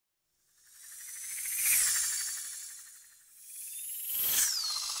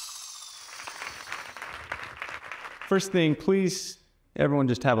First thing, please, everyone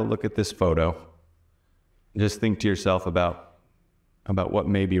just have a look at this photo. Just think to yourself about what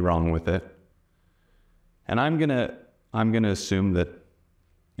may be wrong with it. And I'm gonna assume that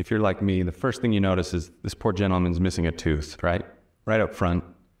if you're like me, the first thing you notice is this poor gentleman's missing a tooth, right? Right up front,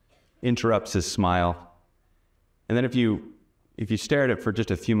 interrupts his smile. And then if you stare at it for just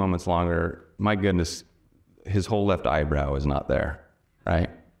a few moments longer, my goodness, his whole left eyebrow is not there, right?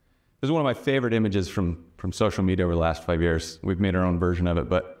 This is one of my favorite images from social media over the last 5 years. We've made our own version of it,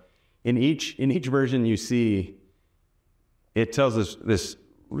 but in each version you see, it tells us this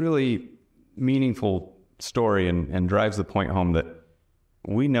really meaningful story and drives the point home that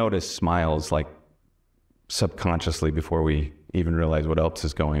we notice smiles like subconsciously before we even realize what else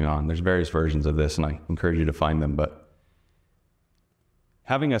is going on. There's various versions of this, and I encourage you to find them, but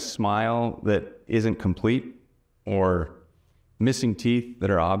having a smile that isn't complete or missing teeth that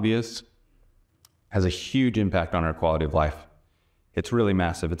are obvious has a huge impact on our quality of life. It's really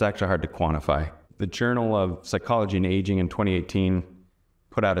massive. It's actually hard to quantify. The Journal of Psychology and Aging in 2018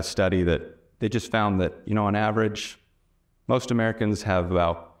 put out a study that they just found that, on average, most Americans have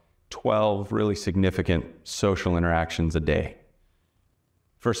about 12 really significant social interactions a day.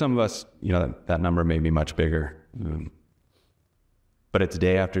 For some of us, that number may be much bigger. But it's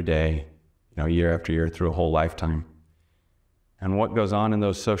day after day, year after year through a whole lifetime. And what goes on in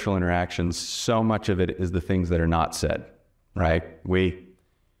those social interactions, so much of it is the things that are not said, right? We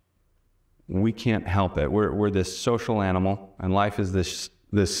can't help it. We're this social animal, and life is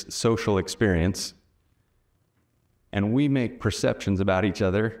this social experience. And we make perceptions about each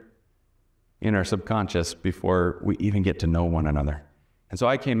other in our subconscious before we even get to know one another. And so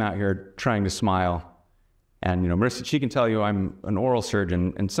I came out here trying to smile. And, Marissa, she can tell you I'm an oral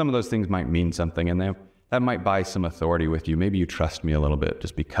surgeon, and some of those things might mean something, and that might buy some authority with you. Maybe you trust me a little bit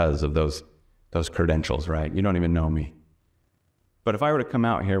just because of those credentials, right? You don't even know me. But if I were to come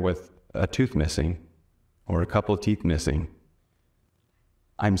out here with a tooth missing or a couple of teeth missing,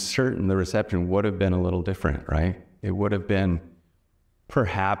 I'm certain the reception would have been a little different, right? It would have been,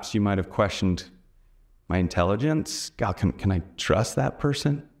 perhaps you might have questioned my intelligence. God, can I trust that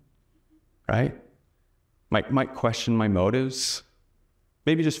person, right? Might question my motives.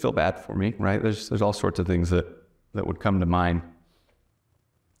 Maybe just feel bad for me, right? There's all sorts of things that would come to mind.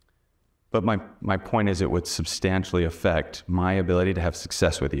 But my point is, it would substantially affect my ability to have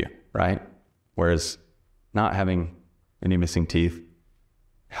success with you, right? Whereas not having any missing teeth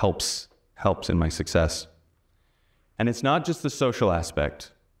helps in my success. And it's not just the social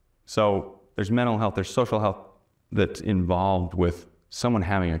aspect. So there's mental health, there's social health that's involved with someone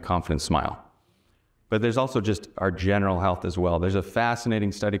having a confident smile. But there's also just our general health as well. There's a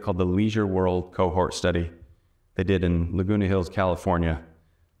fascinating study called the Leisure World Cohort Study they did in Laguna Hills, California.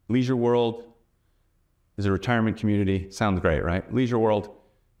 Leisure World is a retirement community. Sounds great, right? Leisure World,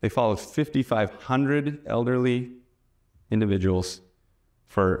 they followed 5,500 elderly individuals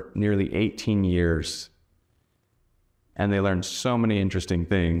for nearly 18 years. And they learned so many interesting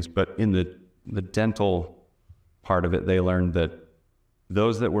things. But in the dental part of it, they learned that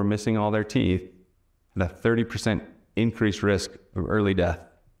those that were missing all their teeth had a 30% increased risk of early death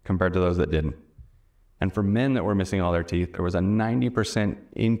compared to those that didn't. And for men that were missing all their teeth, there was a 90%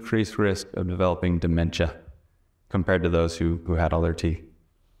 increased risk of developing dementia compared to those who had all their teeth.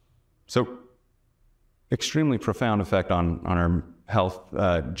 So extremely profound effect on our health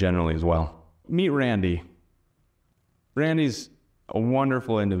generally as well. Meet Randee. Randee's a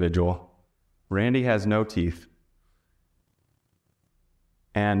wonderful individual. Randee has no teeth.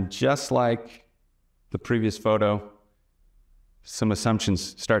 And just like the previous photo, some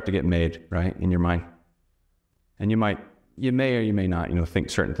assumptions start to get made, right, in your mind. And you may or you may not, think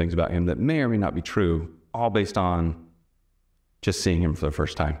certain things about him that may or may not be true, all based on just seeing him for the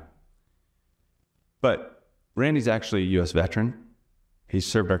first time. But Randee's actually a U.S. veteran. He's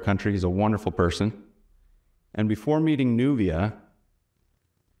served our country. He's a wonderful person. And before meeting Nuvia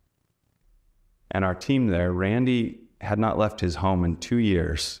and our team there, Randee had not left his home in 2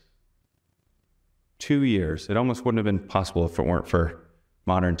 years. 2 years. It almost wouldn't have been possible if it weren't for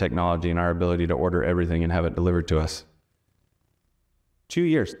modern technology and our ability to order everything and have it delivered to us. 2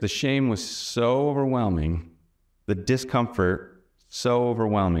 years. The shame was so overwhelming, the discomfort so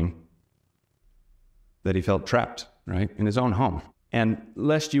overwhelming, that he felt trapped, right, in his own home. And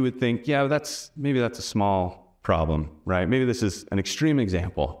lest you would think, yeah, maybe that's a small problem, right? Maybe this is an extreme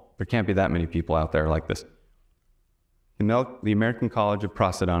example. There can't be that many people out there like this. The American College of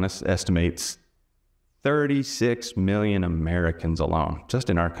Prosthodontists estimates 36 million Americans alone, just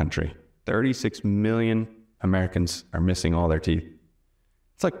in our country. 36 million Americans are missing all their teeth.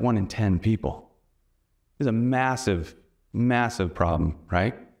 It's like 1 in 10 people. is a massive, massive problem,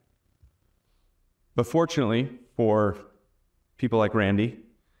 right? But fortunately for people like Randee,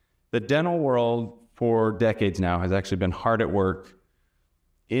 the dental world for decades now has actually been hard at work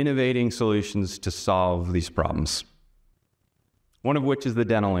innovating solutions to solve these problems. One of which is the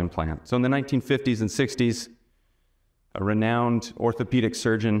dental implant. So in the 1950s and 60s, a renowned orthopedic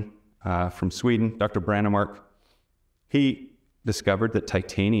surgeon from Sweden, Dr. Brandemark, he discovered that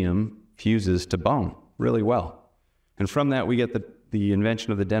titanium fuses to bone really well. And from that, we get the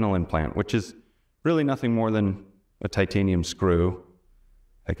invention of the dental implant, which is really nothing more than a titanium screw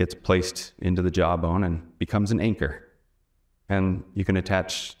that gets placed into the jawbone and becomes an anchor. And you can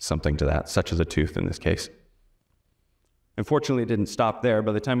attach something to that, such as a tooth in this case. Unfortunately, it didn't stop there.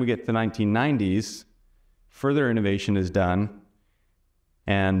 By the time we get to the 1990s, further innovation is done.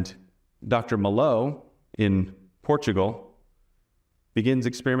 And Dr. Malo in Portugal begins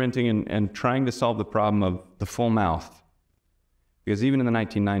experimenting and trying to solve the problem of the full mouth. Because even in the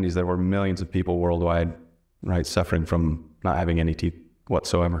 1990s, there were millions of people worldwide, right, suffering from not having any teeth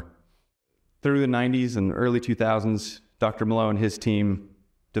whatsoever. Through the 90s and early 2000s, Dr. Malo and his team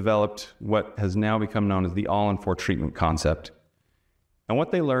developed what has now become known as the all-in-4 treatment concept. And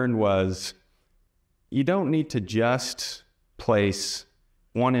what they learned was you don't need to just place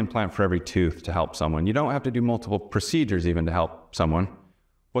one implant for every tooth to help someone. You don't have to do multiple procedures even to help someone.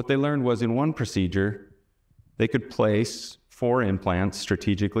 What they learned was in one procedure, they could place 4 implants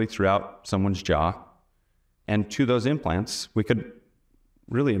strategically throughout someone's jaw. And to those implants, we could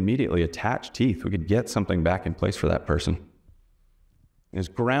really immediately attach teeth. We could get something back in place for that person. It was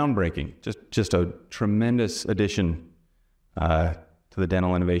groundbreaking, just a tremendous addition to the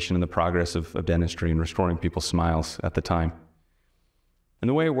dental innovation and the progress of dentistry and restoring people's smiles at the time. And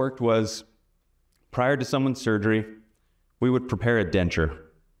the way it worked was, prior to someone's surgery, we would prepare a denture,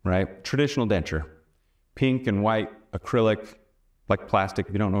 right? Traditional denture, pink and white, acrylic, like plastic.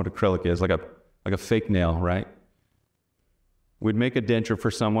 If you don't know what acrylic is, like a fake nail, right? We'd make a denture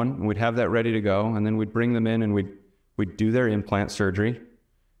for someone, and we'd have that ready to go, and then we'd bring them in and we'd do their implant surgery,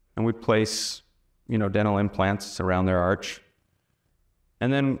 and we'd place, dental implants around their arch.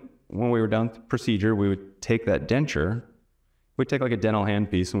 And then when we were done with the procedure, we would take that denture, we'd take like a dental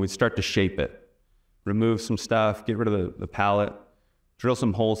handpiece, and we'd start to shape it, remove some stuff, get rid of the palate, drill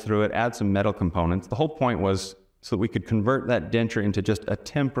some holes through it, add some metal components. The whole point was so that we could convert that denture into just a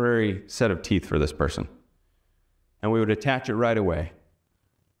temporary set of teeth for this person. And we would attach it right away.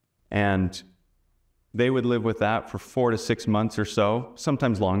 And they would live with that for 4 to 6 months or so,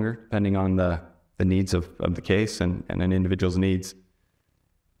 sometimes longer, depending on the needs of the case and an individual's needs.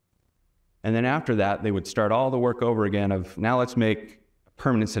 And then after that, they would start all the work over again of, now let's make a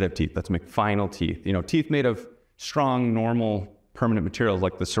permanent set of teeth. Let's make final teeth. Teeth made of strong, normal, permanent materials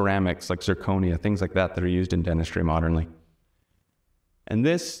like the ceramics, like zirconia, things like that are used in dentistry modernly. And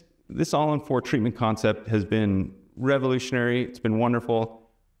this all-in-4 treatment concept has been revolutionary. It's been wonderful.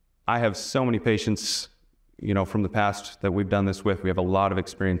 I have so many patients, from the past that we've done this with. We have a lot of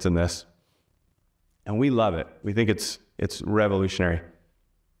experience in this. And we love it. We think it's revolutionary.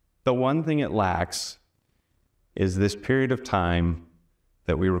 The one thing it lacks is this period of time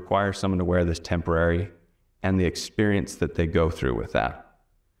that we require someone to wear this temporary and the experience that they go through with that.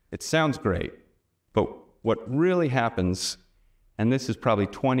 It sounds great, but what really happens, and this is probably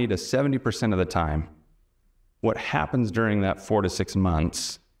 20 to 70% of the time, what happens during that 4 to 6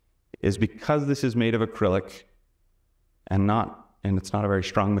 months is because this is made of acrylic and it's not a very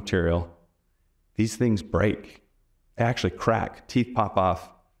strong material, these things break. They actually crack, teeth pop off.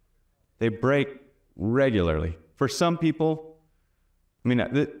 They break regularly. For some people,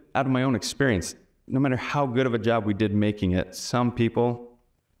 out of my own experience, no matter how good of a job we did making it, some people,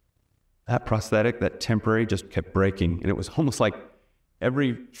 that prosthetic, that temporary, just kept breaking. And it was almost like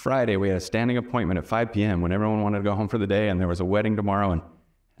every Friday we had a standing appointment at 5 p.m. when everyone wanted to go home for the day, and there was a wedding tomorrow, and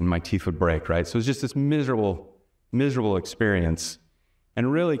my teeth would break, right? So it was just this miserable, miserable experience,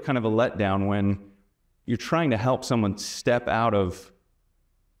 and really kind of a letdown when you're trying to help someone step out of,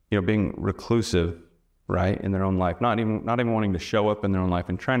 being reclusive, right, in their own life, not even wanting to show up in their own life,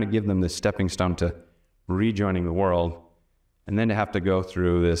 and trying to give them this stepping stone to rejoining the world, and then to have to go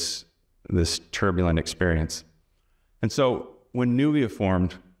through this turbulent experience. And so when Nuvia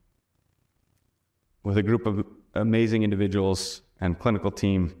formed with a group of amazing individuals and clinical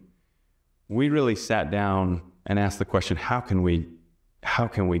team, we really sat down and asked the question, how can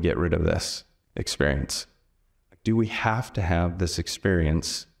we get rid of this experience? Do we have to have this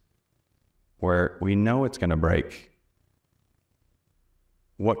experience where we know it's going to break?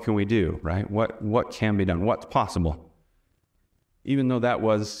 What can we do, right? What can be done? What's possible? Even though that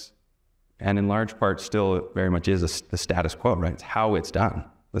was and in large part still very much is the status quo, right? It's how it's done.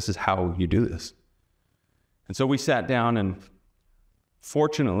 This is how you do this. And so we sat down, and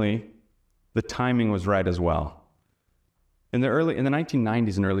fortunately, the timing was right as well. In the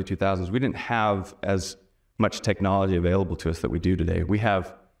 1990s and early 2000s, we didn't have as much technology available to us that we do today. We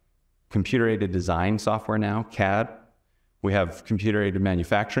have computer-aided design software now, CAD. We have computer-aided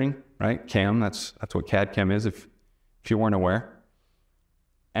manufacturing, right? CAM, that's what CAD/CAM is, if you weren't aware.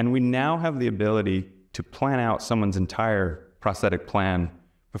 And we now have the ability to plan out someone's entire prosthetic plan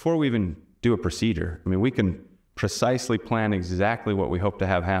before we even do a procedure. I mean, we can precisely plan exactly what we hope to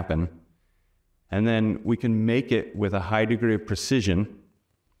have happen, and then we can make it with a high degree of precision,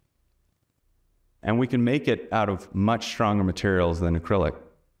 and we can make it out of much stronger materials than acrylic.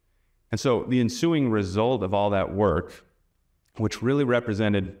 And so the ensuing result of all that work, which really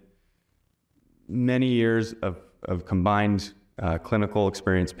represented many years of combined clinical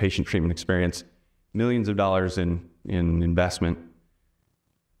experience, patient treatment experience, millions of dollars in investment,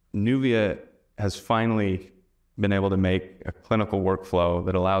 Nuvia has finally been able to make a clinical workflow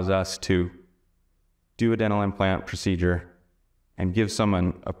that allows us to do a dental implant procedure and give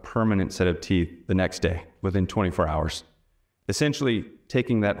someone a permanent set of teeth the next day within 24 hours. Essentially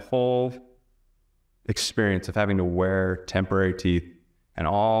taking that whole experience of having to wear temporary teeth and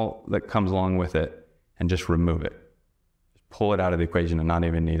all that comes along with it and just remove it. Just pull it out of the equation and not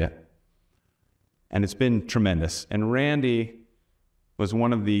even need it. And it's been tremendous. And Randee was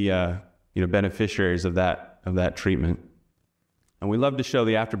one of the beneficiaries of that treatment. And we love to show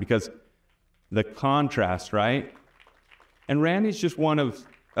the after because the contrast, right? And Randee's just one of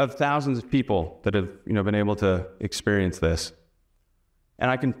thousands of people that have been able to experience this. And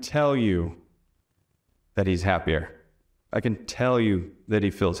I can tell you that he's happier. I can tell you that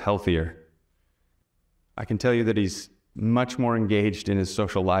he feels healthier. I can tell you that he's much more engaged in his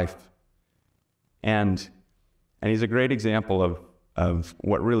social life. And he's a great example of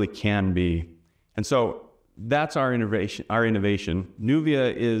what really can be. And so that's our innovation.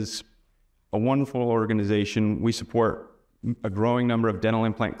 Nuvia is a wonderful organization. We support a growing number of dental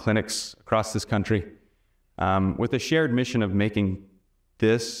implant clinics across this country with a shared mission of making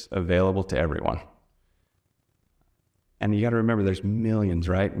this available to everyone. And you got to remember, there's millions,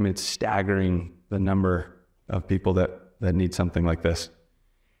 right? I mean, it's staggering the number of people that need something like this.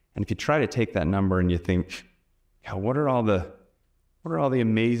 And if you try to take that number and you think, what are all the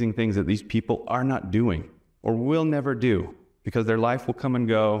amazing things that these people are not doing or will never do because their life will come and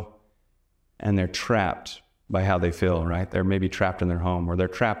go and they're trapped by how they feel, right? They're maybe trapped in their home, or they're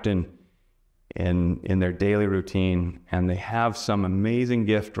trapped in their daily routine, and they have some amazing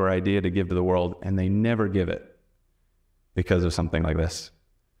gift or idea to give to the world and they never give it because of something like this.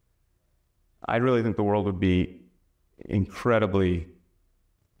 I really think the world would be incredibly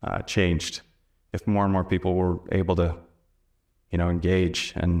changed if more and more people were able to,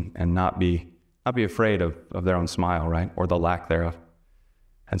 engage and not be afraid of their own smile, right? Or the lack thereof.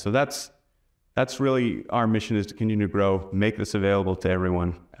 And so that's really our mission, is to continue to grow, make this available to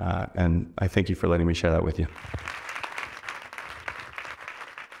everyone. And I thank you for letting me share that with you.